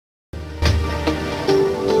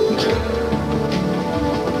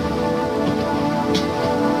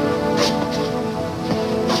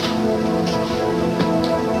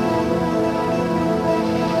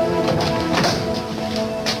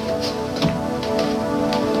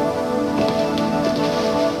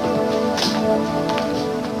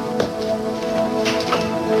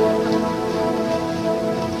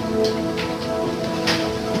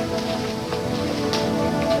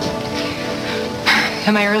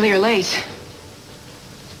Am I early or late?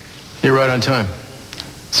 You're right on time.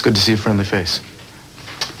 It's good to see a friendly face.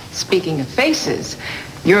 Speaking of faces,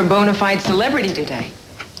 you're a bona fide celebrity today.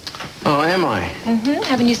 Oh, am I? Mm-hmm.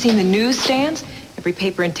 Haven't you seen the newsstands? Every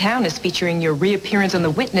paper in town is featuring your reappearance on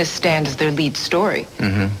the witness stand as their lead story.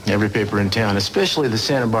 Mm-hmm. Every paper in town, especially the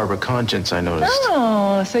Santa Barbara Conscience, I noticed.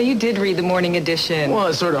 Oh, so you did read the morning edition. Well,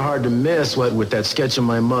 it's sort of hard to miss, what with that sketch of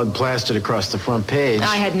my mug plastered across the front page.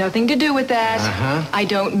 I had nothing to do with that. Uh-huh. I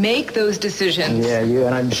don't make those decisions. Yeah,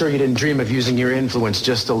 and I'm sure you didn't dream of using your influence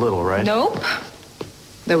just a little, right? Nope.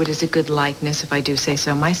 Though it is a good likeness, if I do say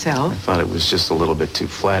so myself. I thought it was just a little bit too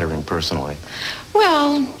flattering, personally.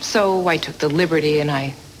 Well, so I took the liberty and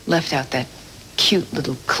I left out that cute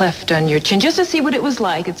little cleft on your chin just to see what it was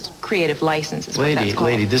like. It's creative license is what that's called.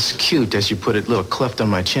 Lady, this cute, as you put it, little cleft on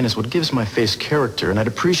my chin is what gives my face character, and I'd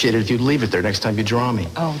appreciate it if you'd leave it there next time you draw me.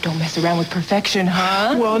 Oh, don't mess around with perfection,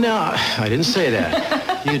 huh? Well, no, I didn't say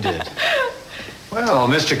that. You did. Well,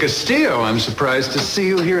 Mr. Castillo, I'm surprised to see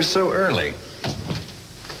you here so early.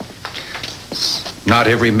 Not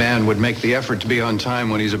every man would make the effort to be on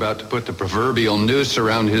time when he's about to put the proverbial noose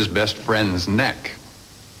around his best friend's neck.